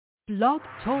Blog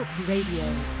Talk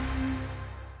Radio.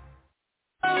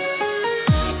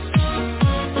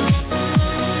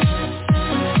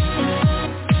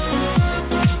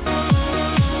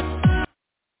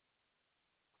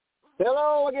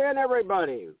 Hello again,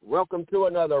 everybody. Welcome to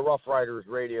another Rough Riders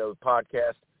Radio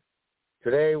podcast.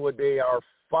 Today would be our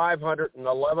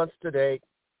 511th to date.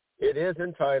 It is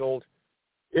entitled,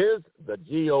 Is the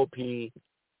GOP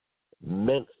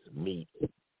MINCE-MEAT?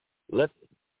 Let's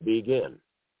begin.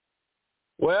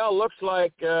 Well, looks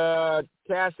like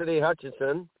Cassidy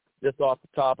Hutchinson, just off the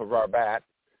top of our bat,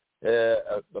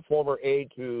 the former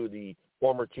aide to the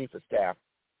former chief of staff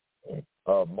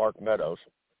of Mark Meadows,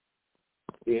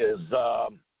 is now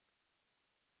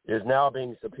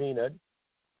being subpoenaed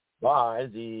by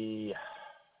the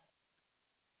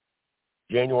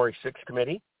January 6th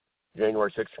committee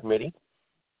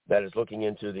that is looking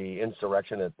into the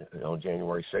insurrection at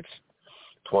January 6th,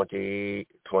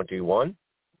 2021.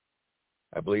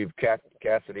 I believe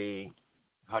Cassidy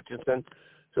Hutchinson.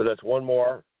 So that's one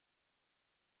more.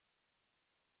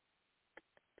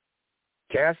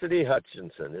 Cassidy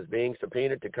Hutchinson is being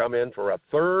subpoenaed to come in for a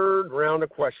third round of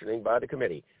questioning by the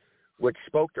committee, which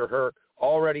spoke to her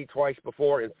already twice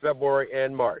before in February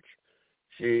and March.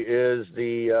 She is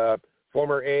the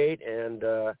former aide and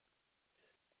to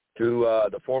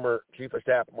the former chief of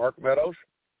staff, Mark Meadows.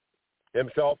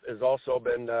 Himself has also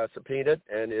been subpoenaed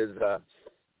and is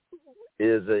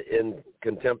in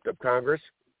contempt of Congress.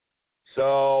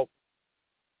 So,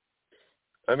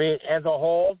 I mean, as a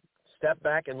whole, step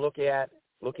back and looking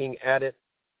at it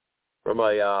from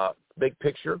a big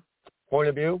picture point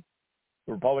of view,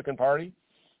 the Republican Party.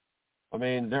 I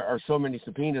mean, there are so many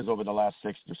subpoenas over the last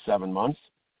 6 to 7 months.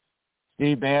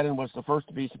 Steve Bannon was the first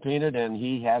to be subpoenaed, and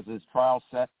he has his trial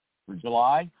set for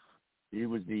July. He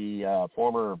was the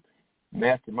former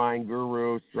mastermind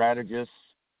guru strategist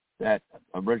that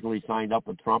originally signed up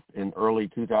with Trump in early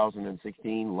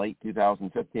 2016, late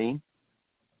 2015.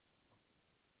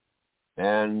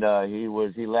 And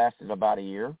he lasted about a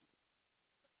year.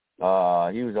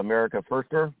 He was America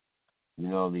Firster,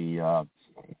 the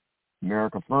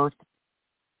America First.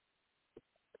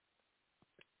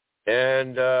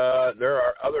 And there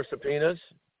are other subpoenas.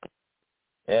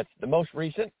 It's the most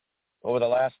recent over the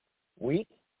last week.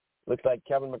 Looks like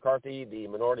Kevin McCarthy, the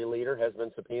minority leader, has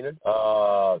been subpoenaed.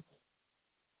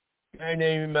 A guy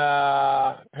named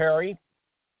Perry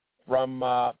from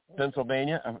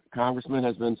Pennsylvania, a congressman,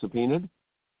 has been subpoenaed.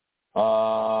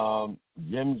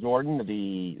 Jim Jordan,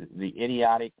 the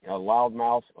idiotic,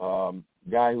 loudmouth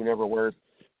guy who never wears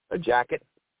a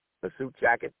suit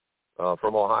jacket,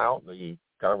 from Ohio, the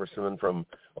congressman from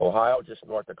Ohio, just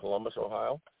north of Columbus,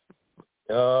 Ohio.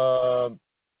 Was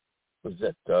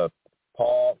it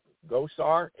Paul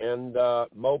Gosar and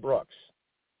Mo Brooks?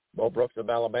 Mo Brooks of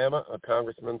Alabama, a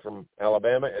congressman from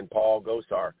Alabama, and Paul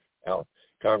Gosar,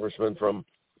 congressman from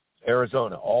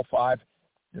Arizona. All five,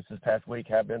 this past week,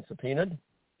 have been subpoenaed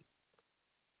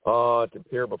to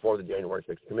appear before the January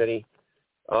 6th committee.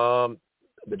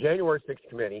 The January 6th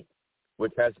committee,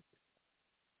 which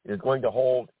is going to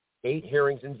hold 8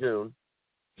 hearings in June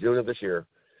of this year.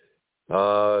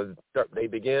 The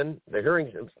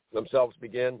hearings themselves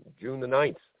begin June the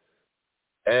 9th.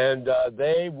 And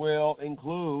they will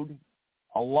include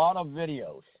a lot of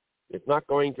videos. It's not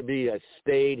going to be a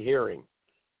stayed hearing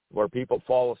where people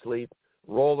fall asleep,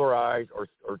 roll their eyes,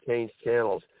 or change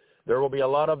channels. There will be a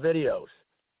lot of videos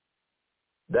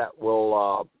that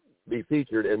will be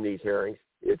featured in these hearings.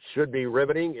 It should be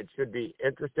riveting. It should be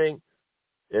interesting.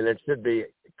 And it should be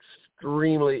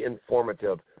extremely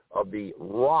informative of the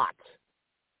rot,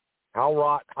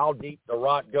 how deep the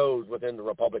rot goes within the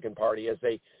Republican Party as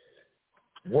they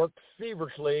work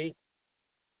feverishly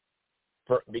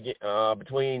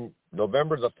between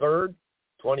November the 3rd,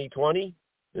 2020,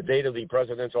 the date of the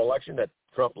presidential election that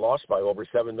Trump lost by over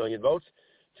 7 million votes,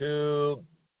 to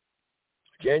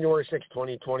January 6,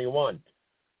 2021,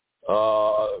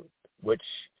 which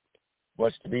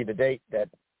was to be the date that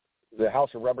the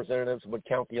House of Representatives would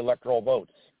count the electoral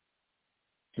votes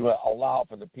to allow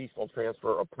for the peaceful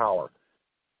transfer of power.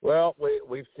 Well,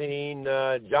 we've seen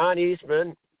John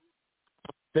Eastman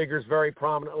figures very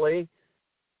prominently.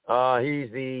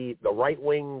 He's the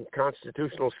right-wing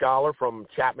constitutional scholar from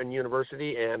Chapman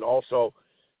University, and also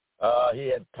he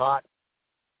had taught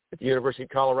at the University of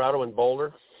Colorado in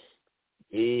Boulder.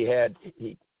 He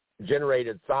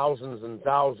generated thousands and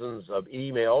thousands of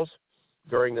emails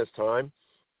during this time.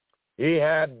 He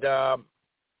had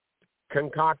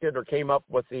concocted or came up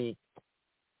with the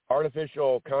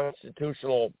artificial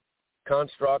constitutional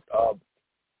construct of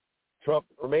Trump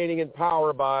remaining in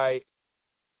power by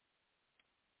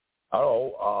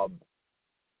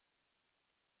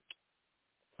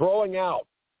throwing out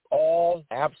all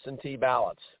absentee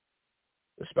ballots,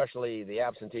 especially the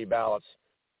absentee ballots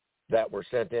that were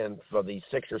sent in for the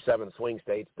 6 or 7 swing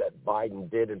states that Biden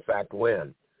did, in fact,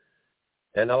 win,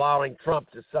 and allowing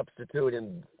Trump to substitute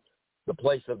in the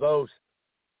place of those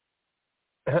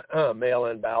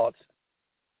mail-in ballots.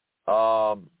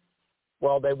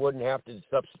 Well, they wouldn't have to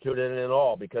substitute it in at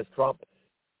all because Trump,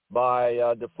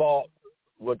 by default,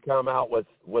 would come out with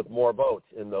more votes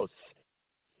in those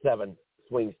 7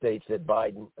 swing states that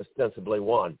Biden ostensibly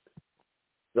won.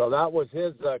 So that was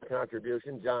his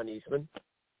contribution, John Eastman.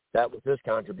 That was his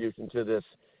contribution to this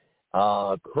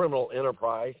criminal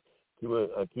enterprise to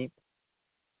keep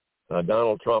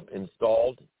Donald Trump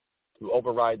installed, to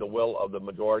override the will of the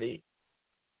majority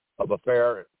of a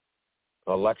fair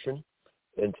election,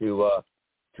 and to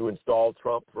install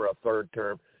Trump for a third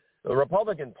term. The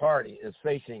Republican Party is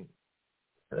facing.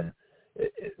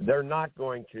 They're not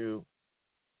going to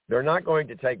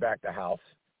take back the House,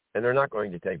 and they're not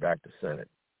going to take back the Senate.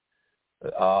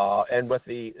 And with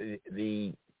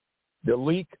the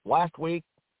leak last week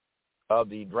of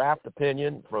the draft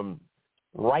opinion from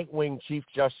right-wing Chief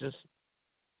Justice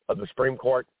of the Supreme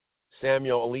Court,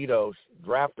 Samuel Alito's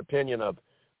draft opinion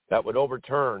that would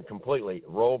overturn completely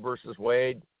Roe versus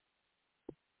Wade,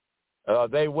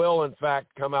 they will, in fact,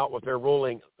 come out with their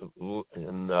ruling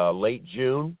in late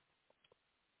June,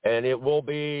 and it will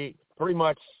be pretty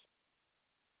much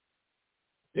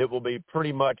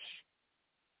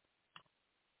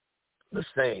the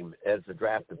same as the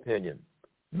draft opinion.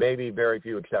 Maybe very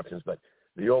few exceptions, but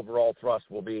the overall thrust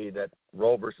will be that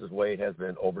Roe versus Wade has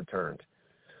been overturned.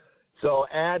 So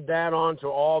add that on to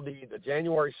all the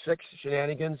January 6th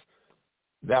shenanigans.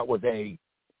 That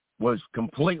was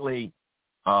completely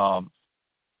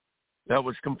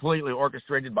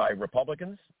orchestrated by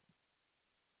Republicans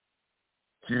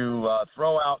to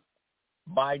throw out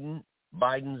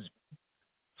Biden's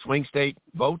swing state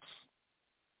votes,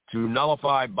 to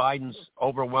nullify Biden's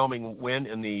overwhelming win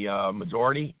in the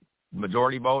majority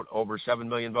vote, over 7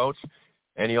 million votes.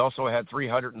 And he also had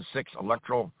 306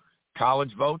 electoral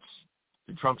college votes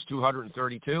to Trump's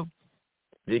 232.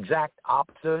 The exact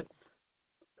opposite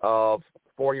of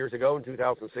 4 years ago in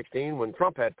 2016 when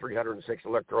Trump had 306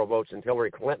 electoral votes and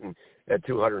Hillary Clinton had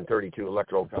 232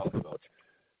 electoral college votes.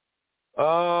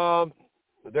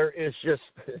 There is just,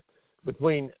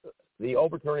 between the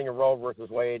overturning of Roe versus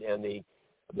Wade and the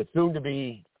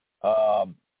soon-to-be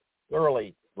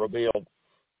thoroughly revealed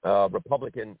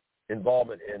Republican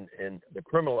involvement in the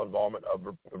criminal involvement of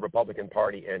the Republican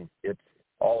Party and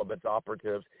all of its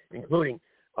operatives, including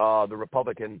the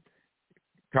Republican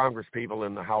Congress people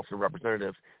in the House of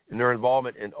Representatives, and their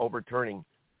involvement in overturning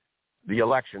the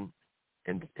election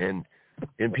and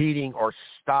impeding or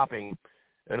stopping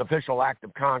an official act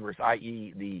of Congress,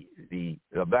 i.e. the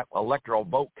electoral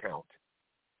vote count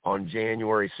on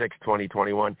January 6,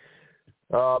 2021.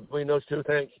 Between those two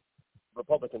things, the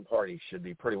Republican Party should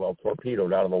be pretty well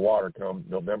torpedoed out of the water come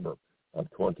November of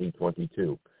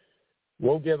 2022.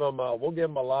 We'll give them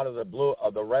a lot of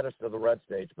the reddest of the red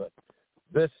states, but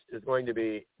this is going to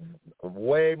be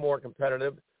way more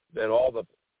competitive than all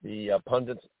the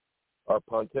pundits are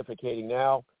pontificating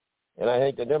now. And I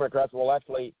think the Democrats will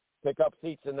actually pick up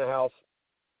seats in the House,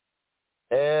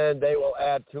 and they will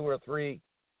add 2 or 3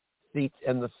 seats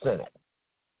in the Senate.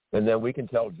 And then we can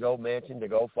tell Joe Manchin to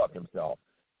go fuck himself.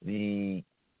 The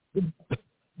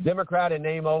Democrat in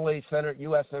name only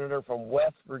U.S. Senator from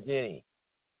West Virginia,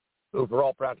 who for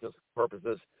all practical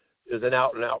purposes is an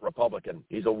out-and-out Republican.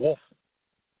 He's a wolf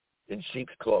in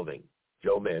sheep's clothing,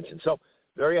 Joe Manchin. So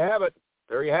there you have it.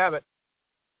 There you have it.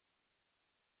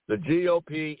 The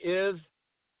GOP is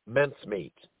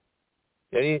mincemeat.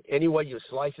 Any way you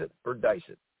slice it or dice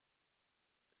it.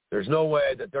 There's no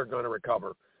way that they're going to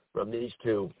recover from these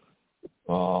two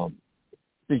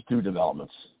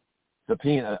developments.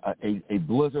 Subpoena, a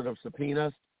blizzard of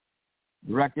subpoenas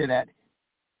directed at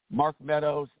Mark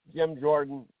Meadows, Jim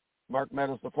Jordan, Mark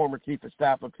Meadows, the former chief of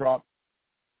staff of Trump,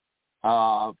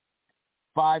 5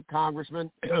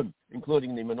 congressmen,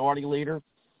 including the minority leader,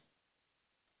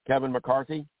 Kevin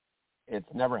McCarthy.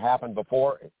 It's never happened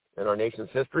before in our nation's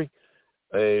history.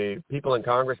 People in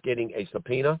Congress getting a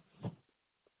subpoena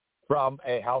from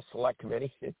a House Select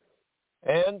Committee,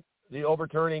 and the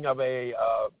overturning of a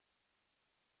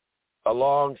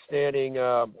long-standing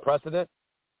precedent,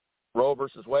 Roe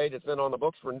versus Wade. It's been on the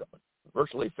books for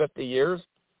virtually 50 years,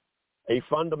 a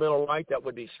fundamental right that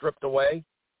would be stripped away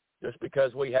just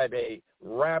because we had a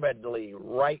rabidly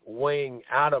right-wing,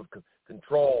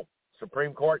 out-of-control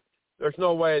Supreme Court. There's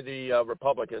no way the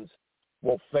Republicans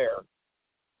will fare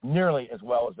nearly as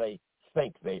well as they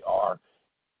think they are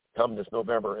come this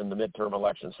November in the midterm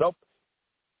election. So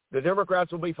the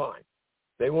Democrats will be fine.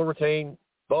 They will retain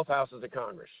both houses of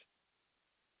Congress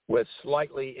with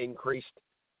slightly increased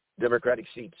Democratic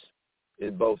seats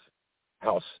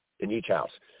in each house.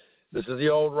 This is the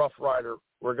old Rough Rider.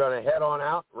 We're going to head on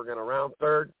out. We're going to round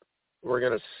third. We're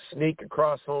going to sneak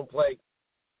across home plate,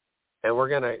 and we're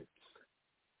going to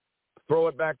throw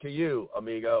it back to you,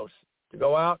 amigos, to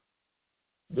go out,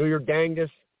 do your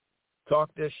dangdest, talk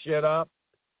this shit up,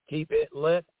 keep it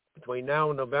lit between now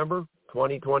and November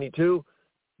 2022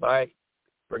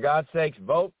 for God's sakes,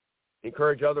 vote.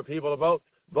 Encourage other people to vote.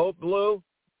 Vote blue,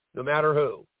 no matter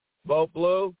who. Vote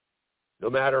blue, no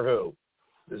matter who.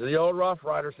 This is the old Rough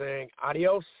Rider saying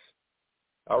adios,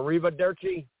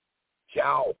 arrivederci, ciao.